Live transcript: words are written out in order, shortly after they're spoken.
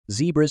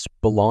Zebras,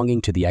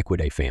 belonging to the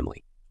Equidae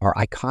family, are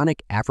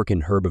iconic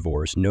African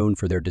herbivores known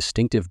for their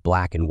distinctive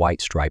black and white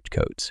striped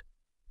coats.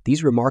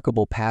 These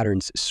remarkable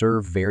patterns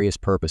serve various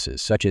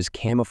purposes, such as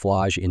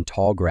camouflage in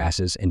tall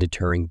grasses and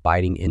deterring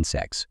biting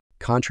insects.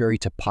 Contrary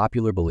to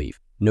popular belief,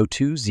 no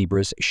two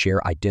zebras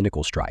share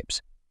identical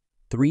stripes.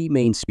 Three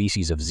main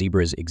species of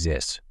zebras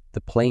exist: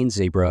 the plain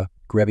zebra,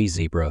 Grevy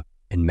zebra,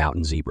 and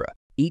mountain zebra.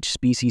 Each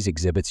species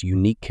exhibits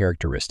unique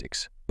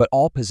characteristics, but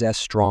all possess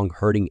strong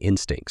herding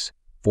instincts,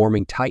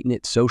 forming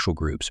tight-knit social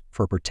groups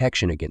for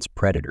protection against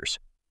predators.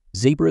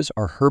 Zebras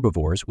are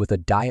herbivores with a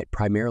diet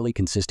primarily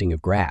consisting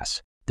of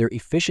grass. Their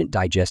efficient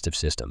digestive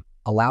system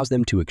allows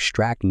them to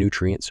extract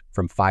nutrients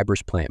from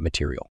fibrous plant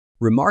material.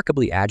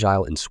 Remarkably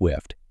agile and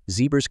swift,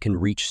 zebras can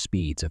reach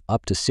speeds of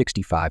up to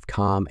 65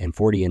 km and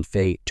 40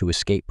 in to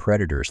escape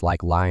predators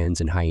like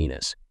lions and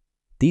hyenas.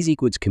 These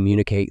equids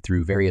communicate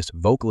through various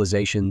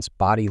vocalizations,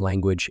 body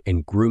language,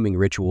 and grooming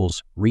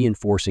rituals,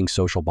 reinforcing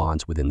social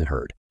bonds within the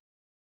herd.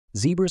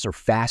 Zebras are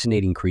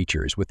fascinating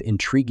creatures with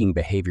intriguing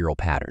behavioral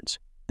patterns.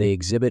 They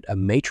exhibit a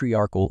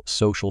matriarchal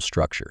social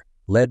structure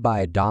led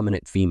by a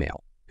dominant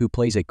female who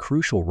plays a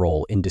crucial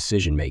role in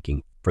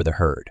decision-making for the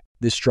herd.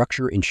 This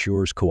structure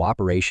ensures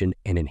cooperation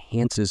and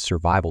enhances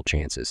survival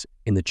chances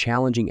in the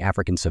challenging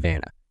African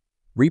savanna.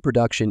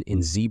 Reproduction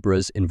in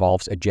zebras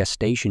involves a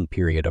gestation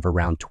period of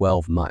around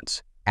 12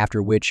 months,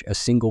 after which a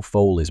single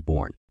foal is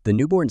born. The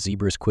newborn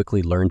zebras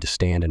quickly learn to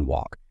stand and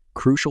walk,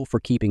 crucial for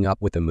keeping up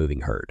with a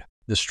moving herd.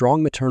 The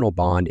strong maternal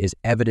bond is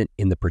evident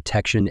in the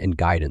protection and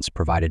guidance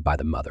provided by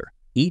the mother.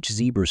 Each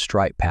zebra's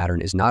stripe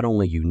pattern is not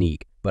only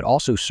unique, but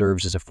also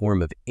serves as a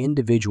form of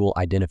individual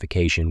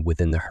identification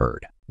within the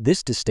herd.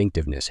 This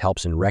distinctiveness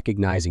helps in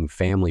recognizing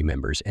family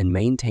members and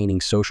maintaining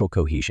social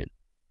cohesion.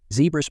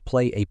 Zebras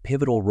play a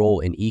pivotal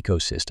role in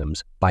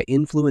ecosystems by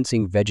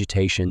influencing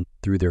vegetation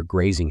through their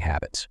grazing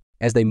habits.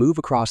 As they move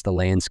across the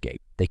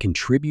landscape, they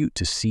contribute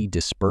to seed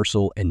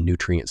dispersal and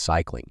nutrient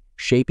cycling,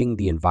 shaping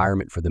the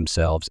environment for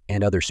themselves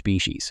and other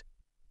species.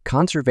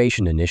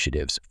 Conservation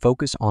initiatives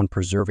focus on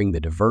preserving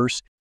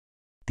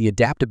the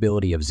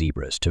adaptability of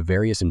zebras to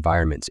various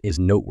environments is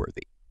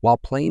noteworthy. While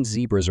plain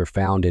zebras are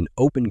found in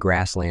open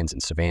grasslands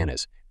and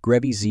savannas,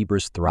 Grevy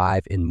zebras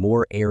thrive in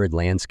more arid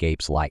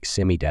landscapes like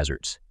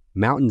semi-deserts.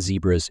 Mountain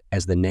zebras,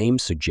 as the name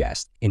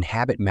suggests,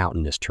 inhabit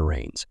mountainous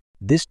terrains.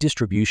 This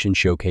distribution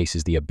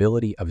showcases the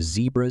ability of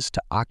zebras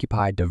to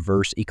occupy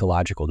diverse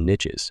ecological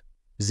niches.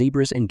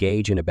 Zebras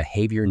engage in a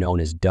behavior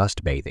known as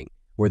dust bathing,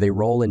 where they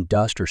roll in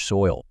dust or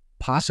soil,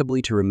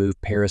 possibly to remove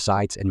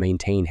parasites and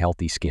maintain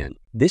healthy skin.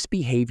 This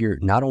behavior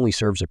not only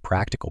serves a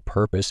practical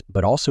purpose,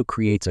 but also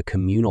creates a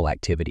communal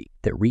activity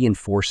that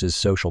reinforces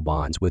social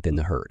bonds within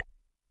the herd.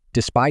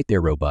 Despite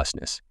their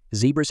robustness,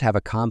 zebras have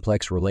a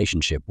complex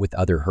relationship with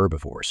other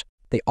herbivores.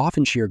 They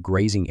often share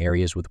grazing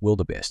areas with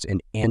wildebeests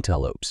and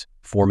antelopes,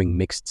 forming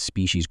mixed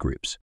species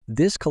groups.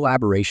 This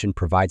collaboration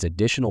provides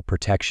additional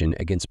protection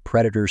against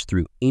predators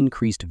through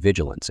increased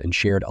vigilance and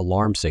shared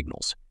alarm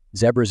signals.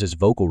 Zebras'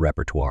 vocal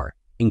repertoire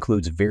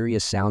includes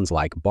various sounds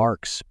like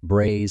barks,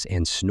 brays,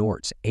 and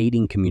snorts,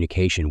 aiding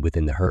communication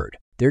within the herd.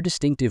 Their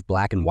distinctive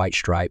black and white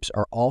stripes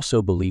are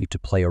also believed to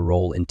play a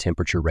role in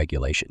temperature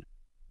regulation,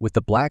 with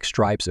the black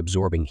stripes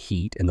absorbing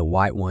heat and the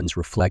white ones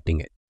reflecting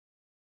it,